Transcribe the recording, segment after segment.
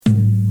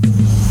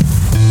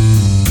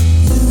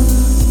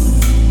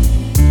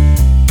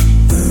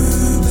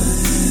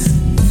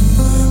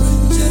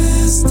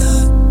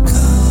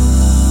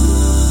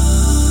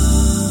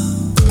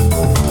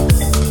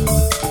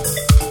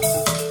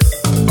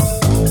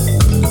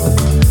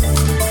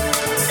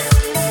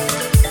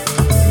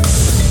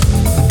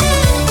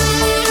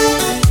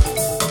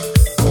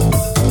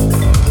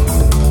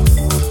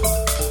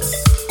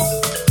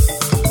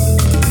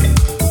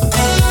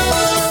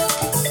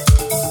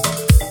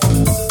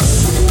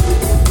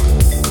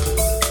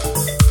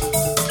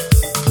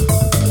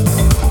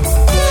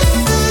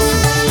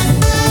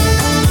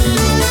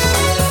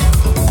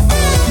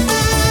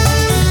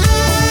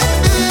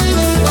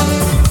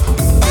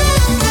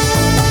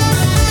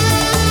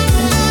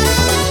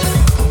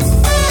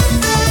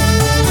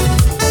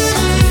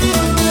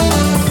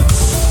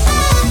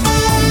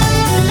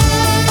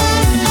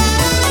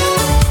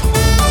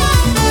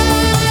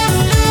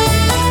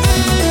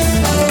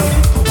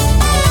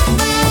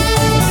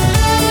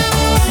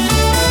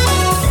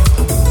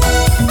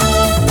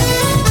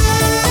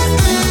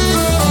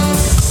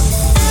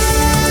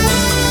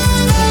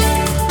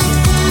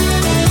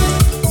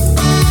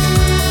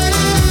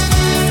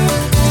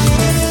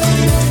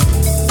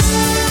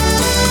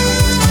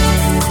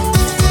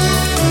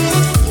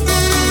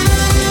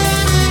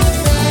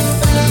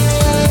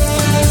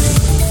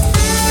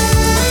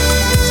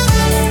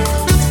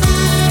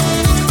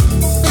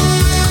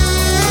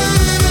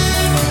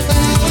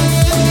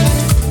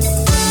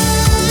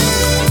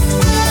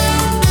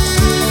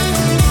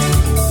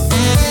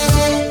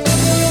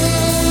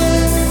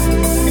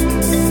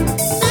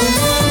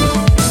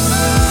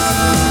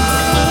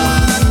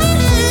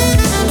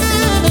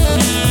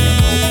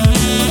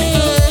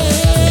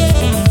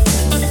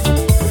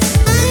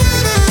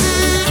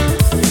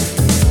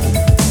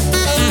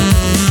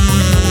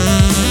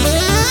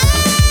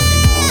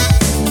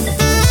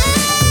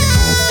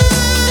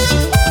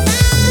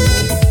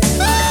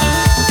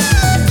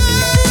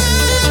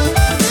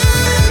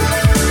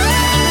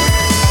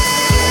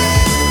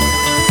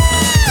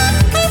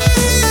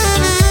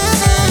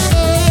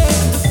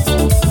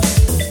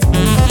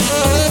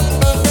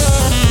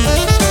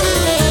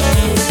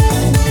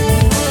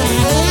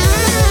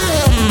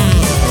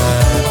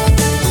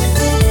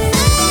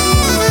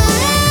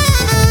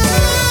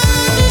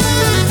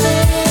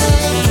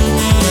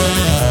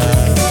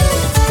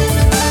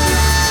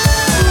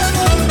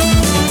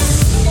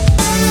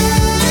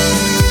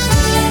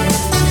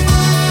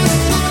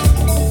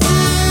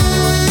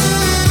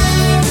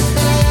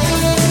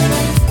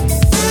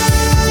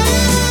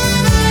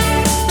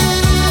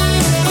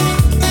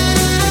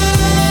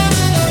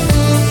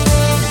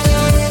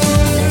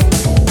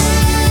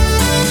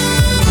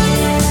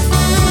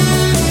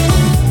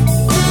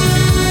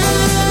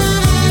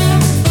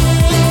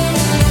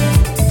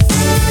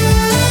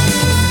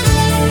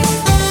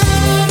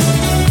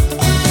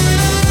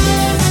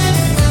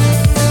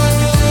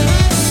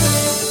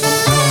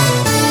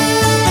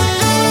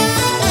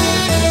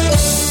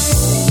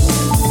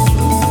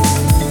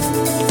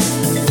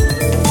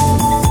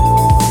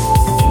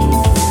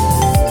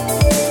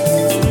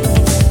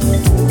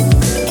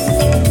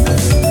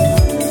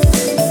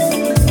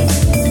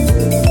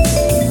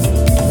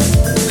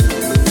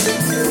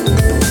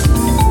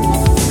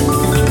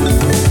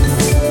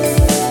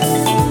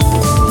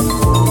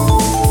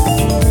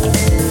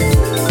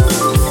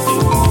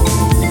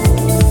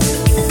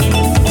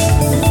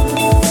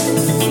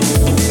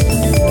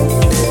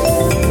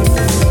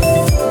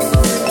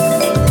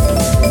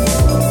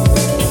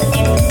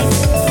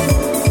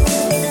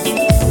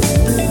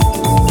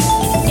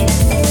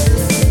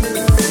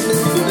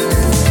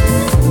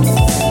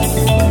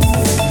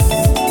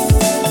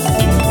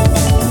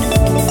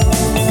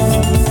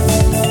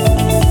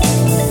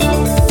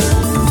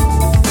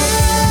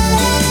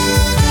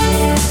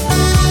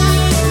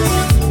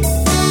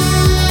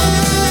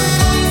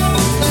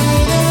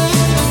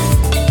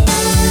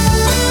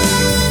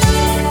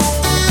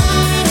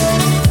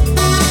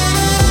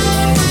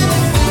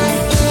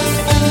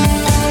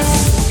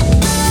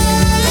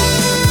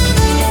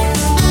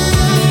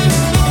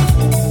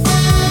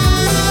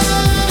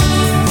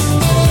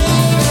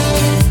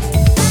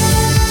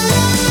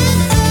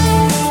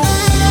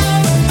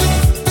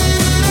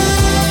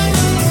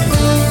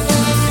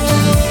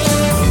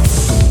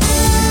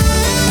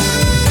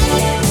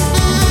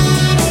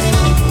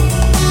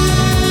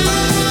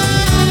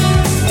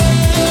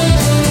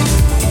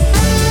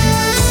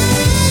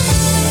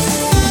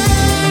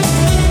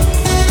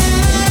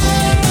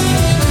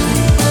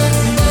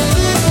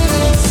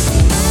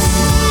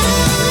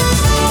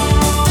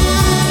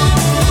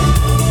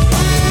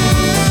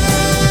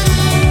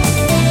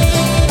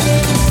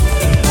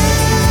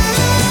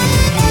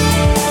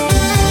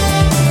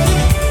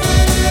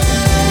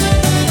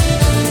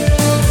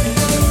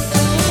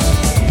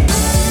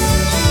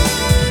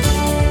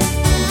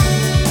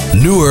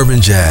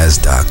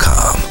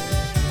newurbanjazz.com.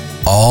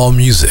 All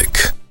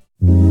music,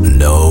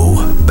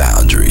 no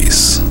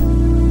boundaries.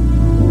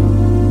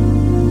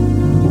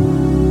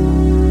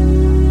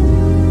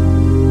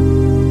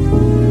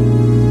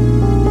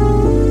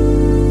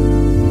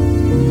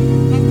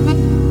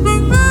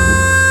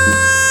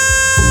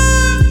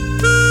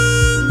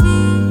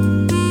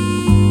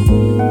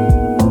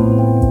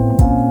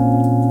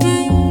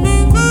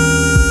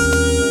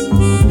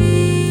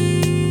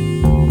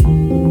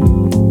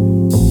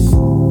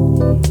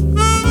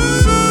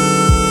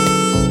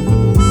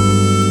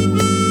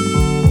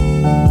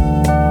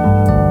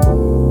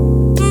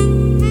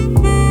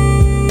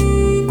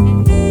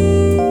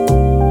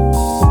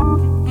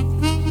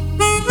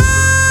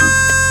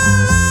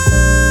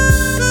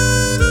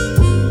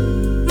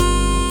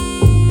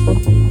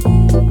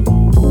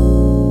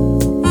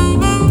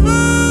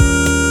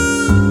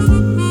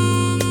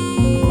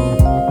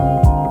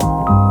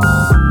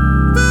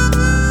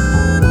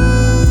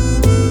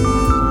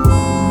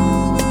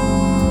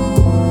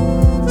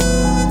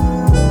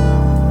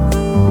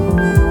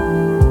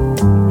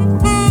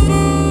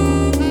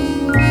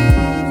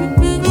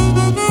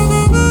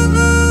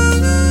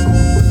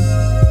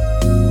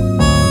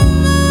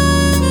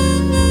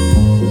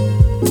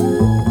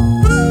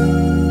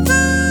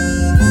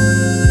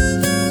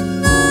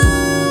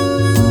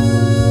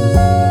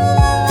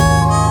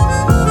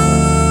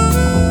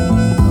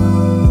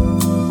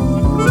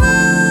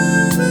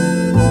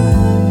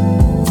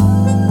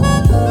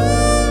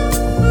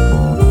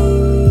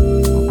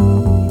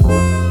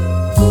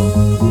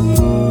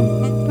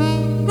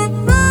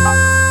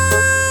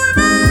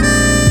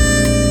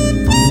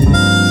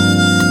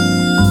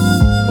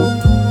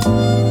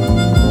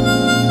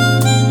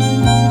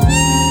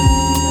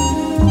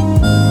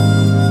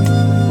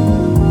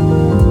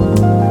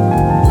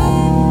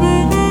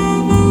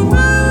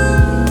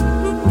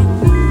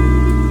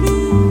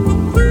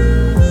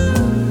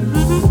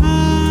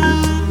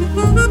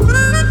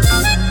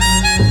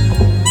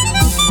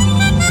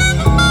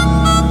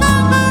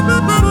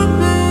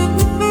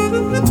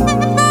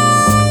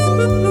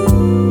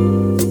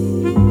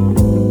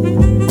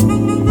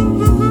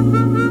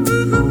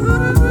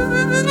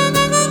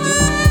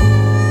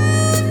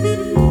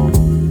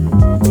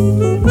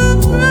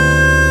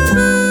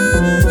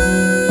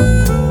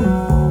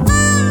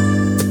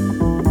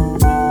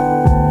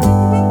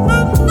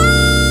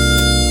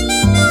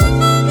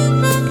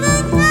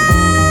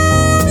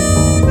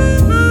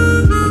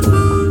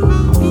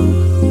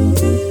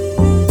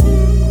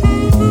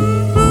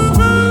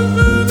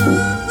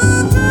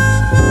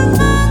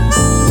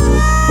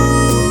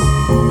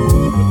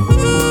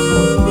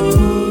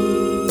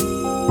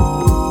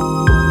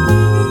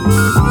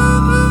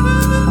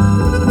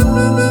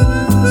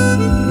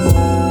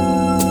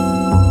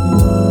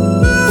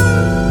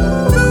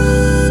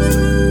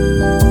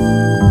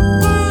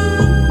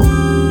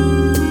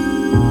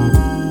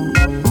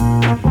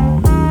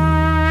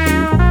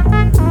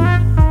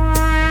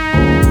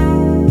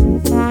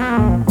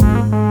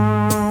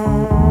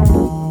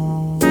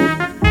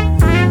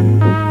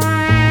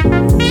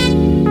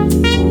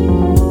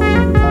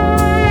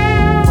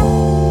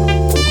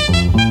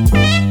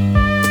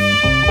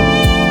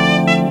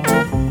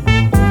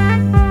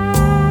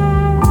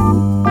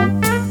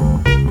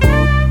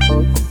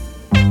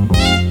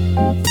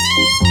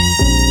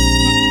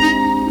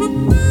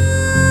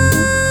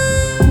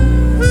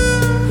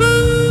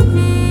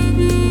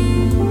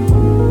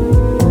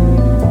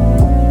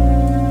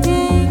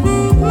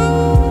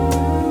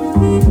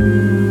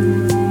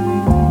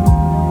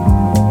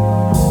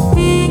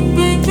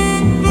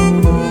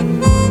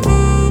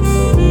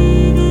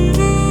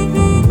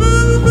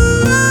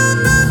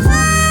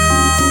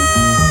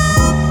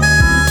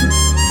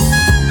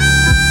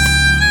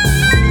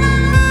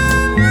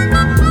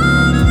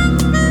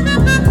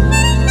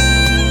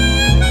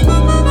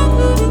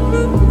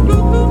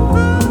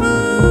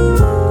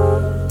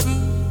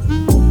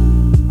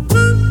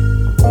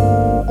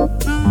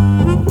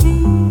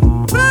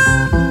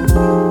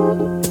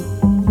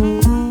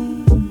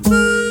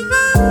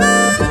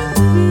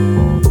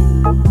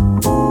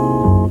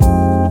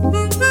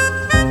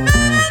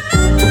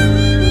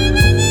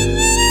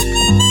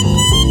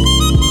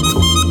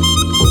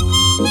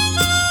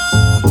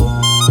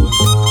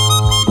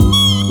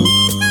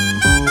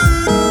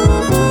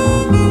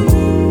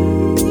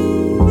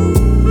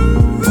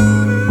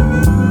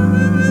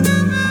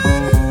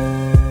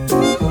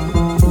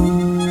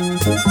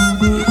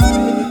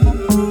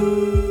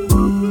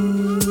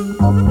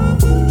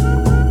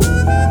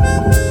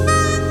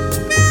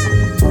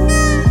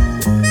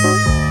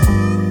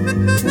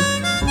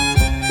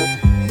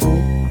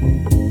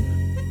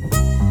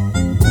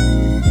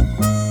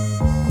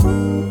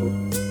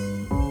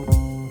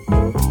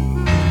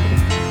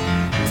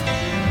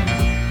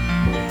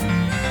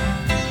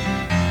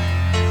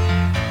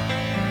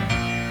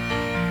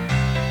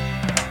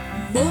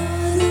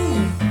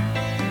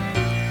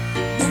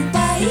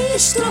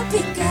 país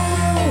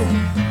tropical,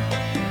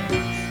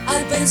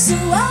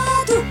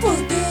 abençoado por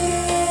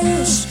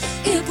Deus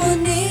e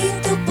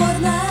bonito por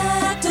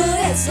natureza.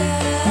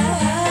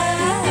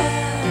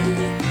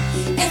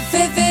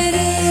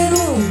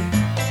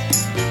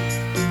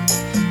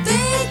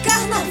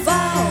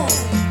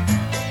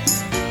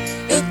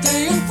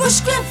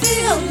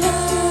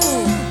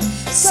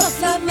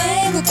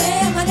 Flamengo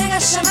tem uma nega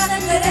chamada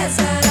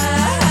Teresa.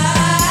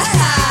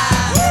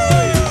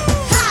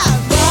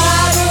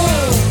 Moro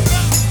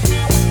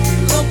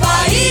num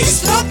país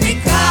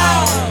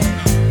tropical,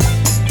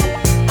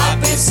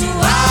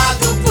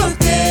 abençoado por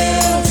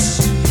Deus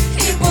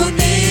e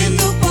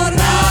bonito por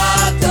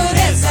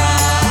natureza.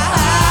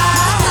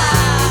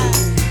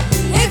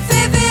 Em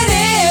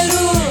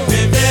fevereiro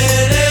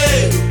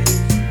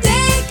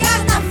tem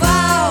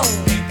carnaval.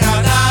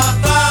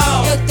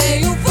 Eu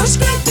tenho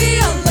Fusca e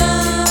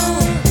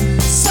violão.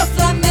 Sou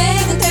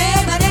Flamengo,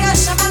 tem uma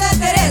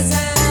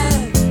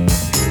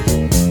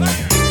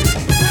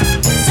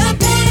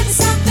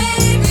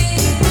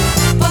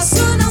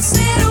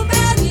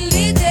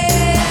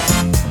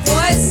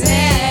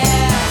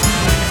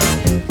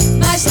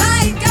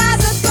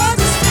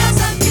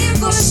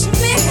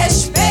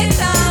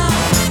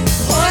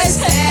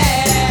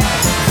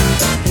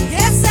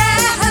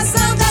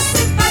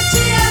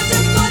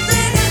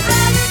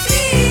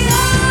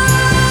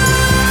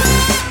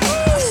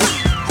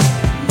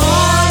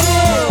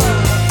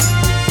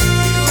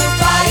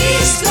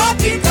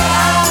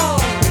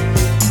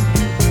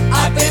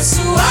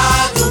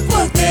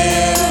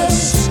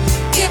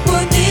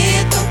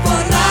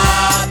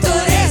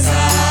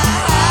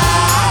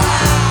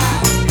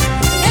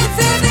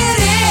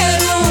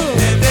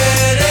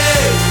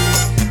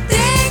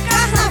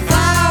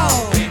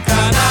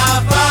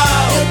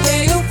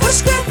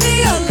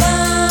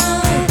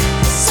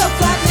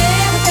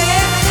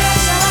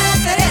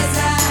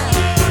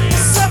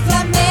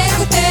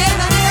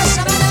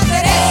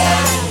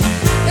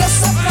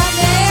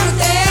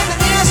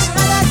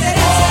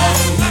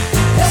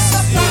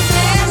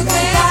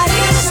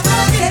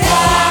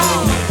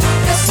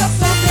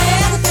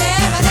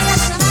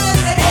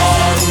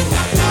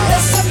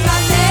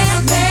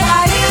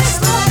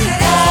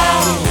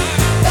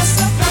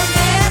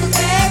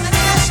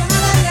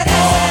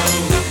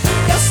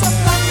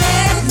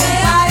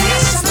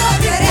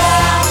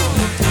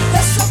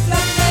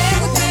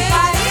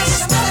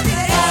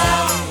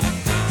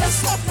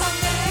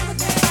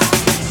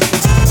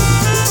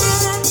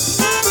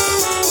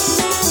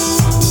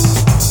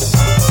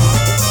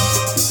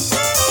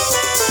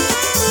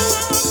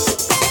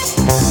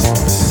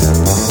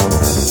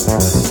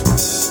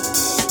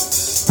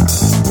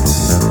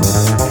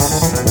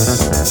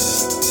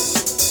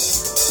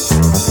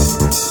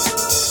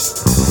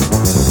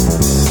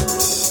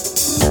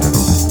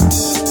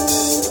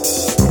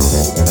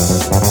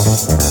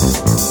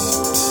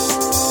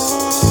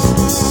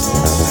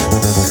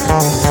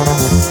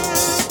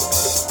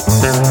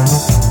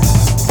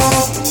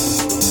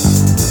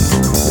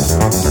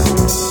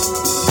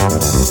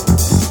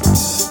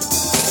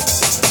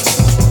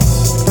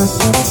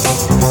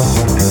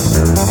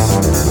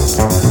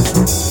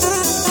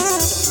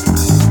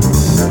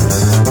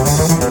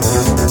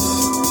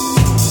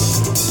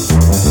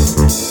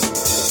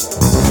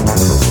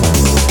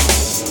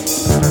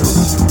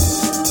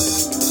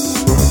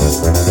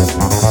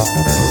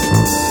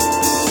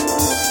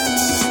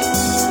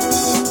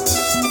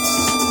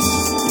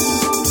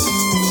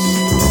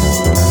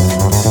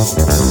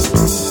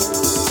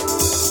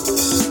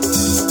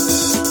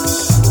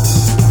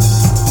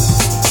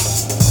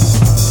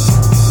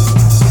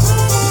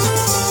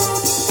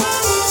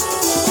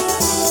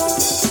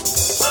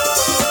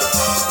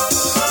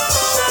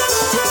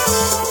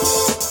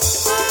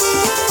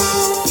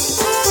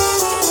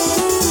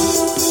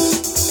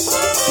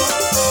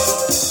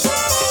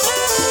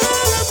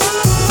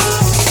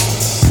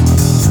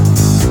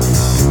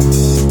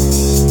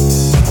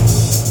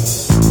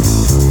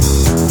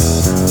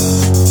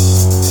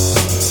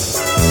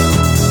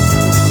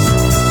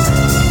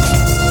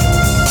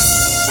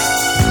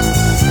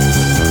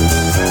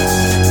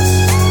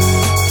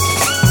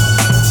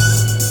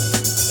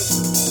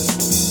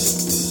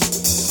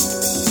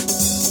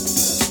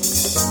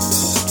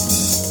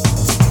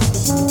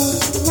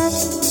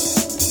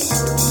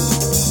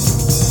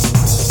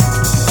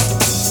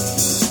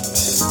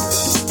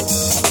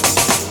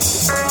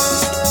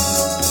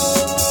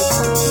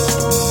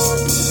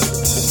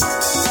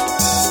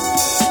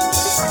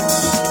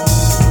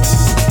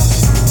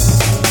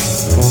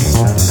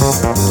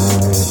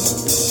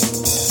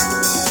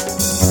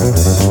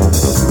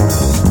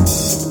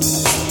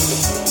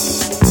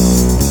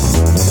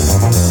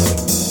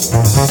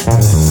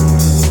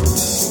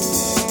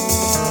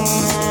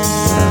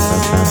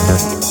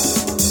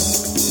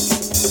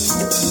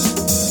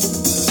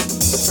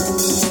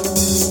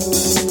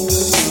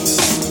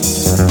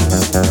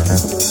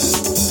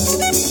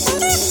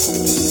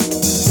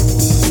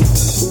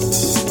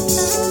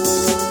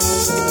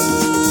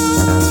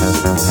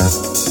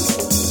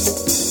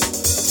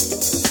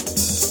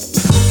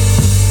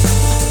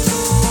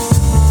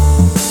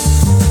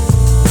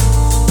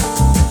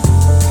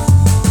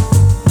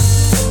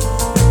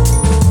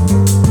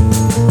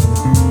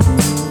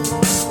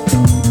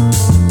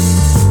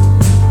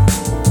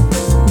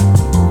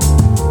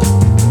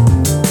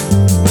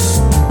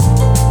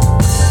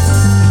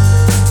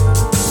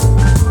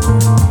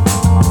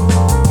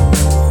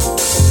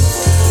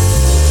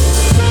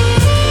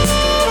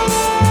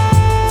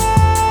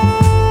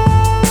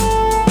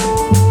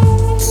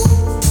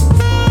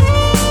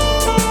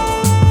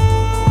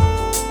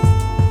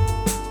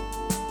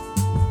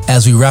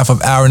As we wrap up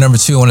hour number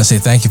 2, I want to say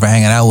thank you for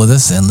hanging out with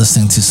us and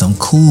listening to some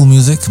cool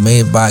music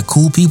made by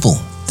cool people.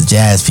 The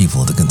jazz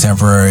people, the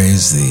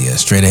contemporaries, the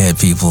straight ahead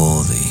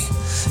people,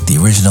 the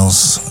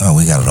originals. Oh,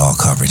 we got it all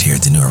covered here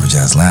at the New Urban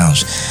Jazz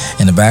Lounge.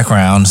 In the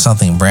background,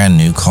 something brand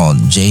new called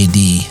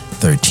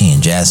JD13,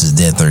 Jazz is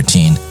Dead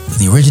 13.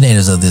 The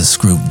originators of this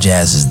group,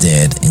 Jazz is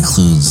Dead,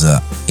 includes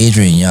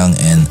Adrian Young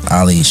and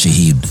Ali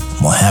Shaheed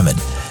Mohammed.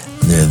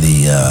 They're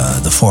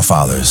the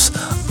forefathers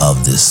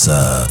of this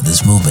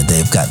movement.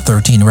 They've got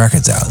 13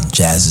 records out.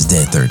 Jazz is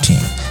Dead 13.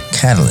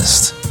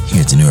 Catalyst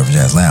here at the New Urban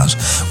Jazz Lounge.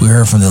 We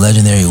heard from the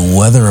legendary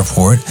Weather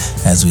Report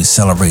as we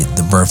celebrate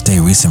the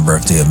recent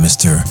birthday of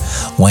Mr.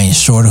 Wayne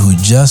Shorter, who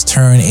just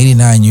turned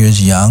 89 years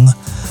young.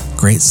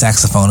 Great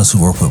saxophonist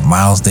who worked with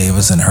Miles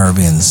Davis and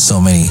Herbie and so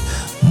many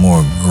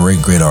more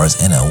great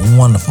artists, and a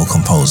wonderful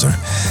composer.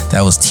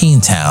 That was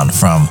Teen Town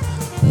from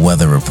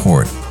Weather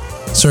Report.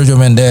 Sergio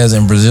Mendes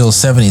in Brazil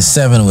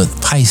 77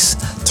 with Pais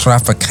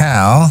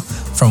Tropical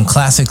from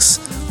Classics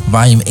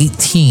Volume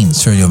 18,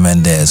 Sergio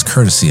Mendes,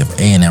 courtesy of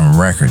A&M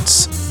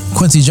Records.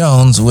 Quincy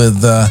Jones with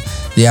the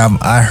album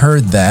I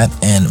Heard That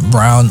and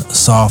Brown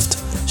Soft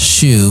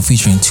Shoe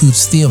featuring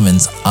Toots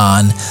Thielmans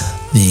on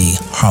the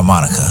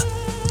harmonica.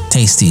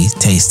 Tasty,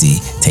 tasty,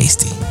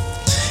 tasty.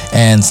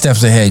 And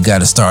Steps Ahead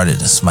got it started.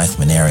 It's Mike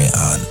Maneri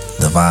on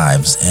the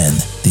vibes and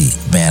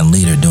the band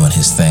leader doing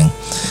his thing.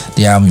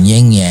 The album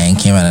Yin Yang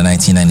came out in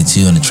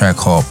 1992 and the track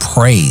called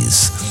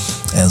Praise,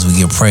 as we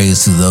give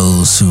praise to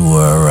those who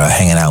are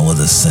hanging out with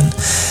us and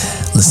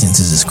listening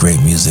to this great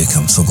music.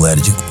 I'm so glad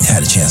that you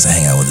had a chance to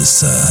hang out with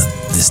us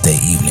this day,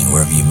 evening,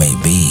 wherever you may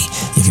be.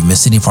 If you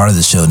missed any part of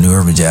the show,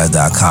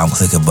 newurbanjazz.com,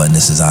 click a button.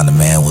 This is on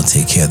demand. We'll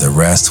take care of the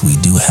rest. We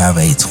do have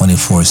a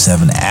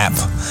 24/7 app.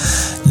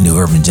 New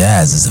Urban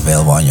Jazz is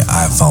available on your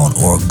iPhone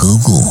or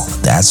Google.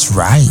 That's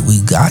right.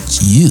 We got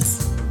you.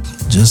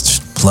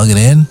 Just plug it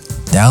in,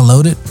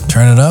 download it,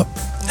 turn it up,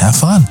 have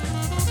fun.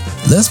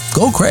 Let's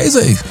go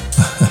crazy.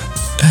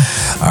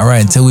 All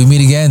right, until we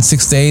meet again,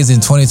 6 days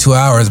and 22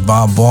 hours,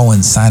 Bob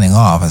Baldwin signing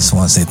off. I just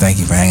want to say thank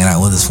you for hanging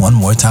out with us one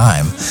more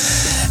time.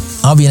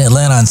 I'll be in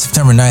Atlanta on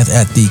September 9th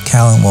at the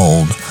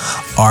Callenwold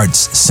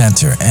Arts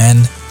Center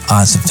and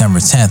on September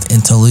 10th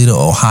in Toledo,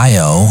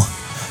 Ohio,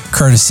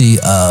 courtesy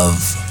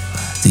of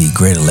the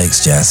Greater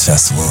Lakes Jazz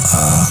Festival.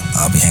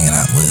 I'll be hanging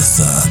out with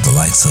the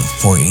likes of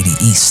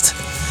 480 East,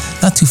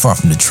 not too far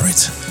from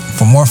Detroit.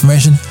 For more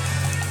information,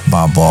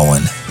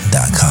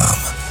 bobbaldwin.com.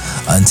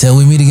 Until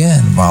we meet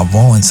again, Bob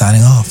Baldwin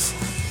signing off.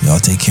 Y'all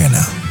take care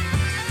now.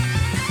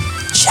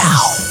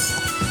 Ciao.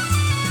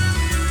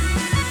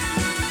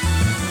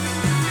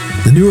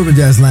 The New Urban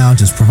Jazz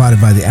Lounge is provided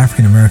by the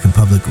African American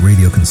Public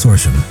Radio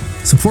Consortium.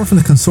 Support from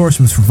the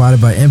consortium is provided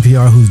by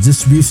NPR, whose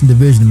distribution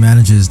division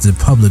manages the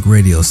public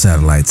radio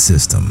satellite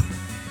system.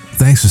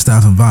 Thanks for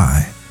stopping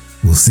by.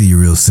 We'll see you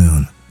real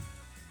soon.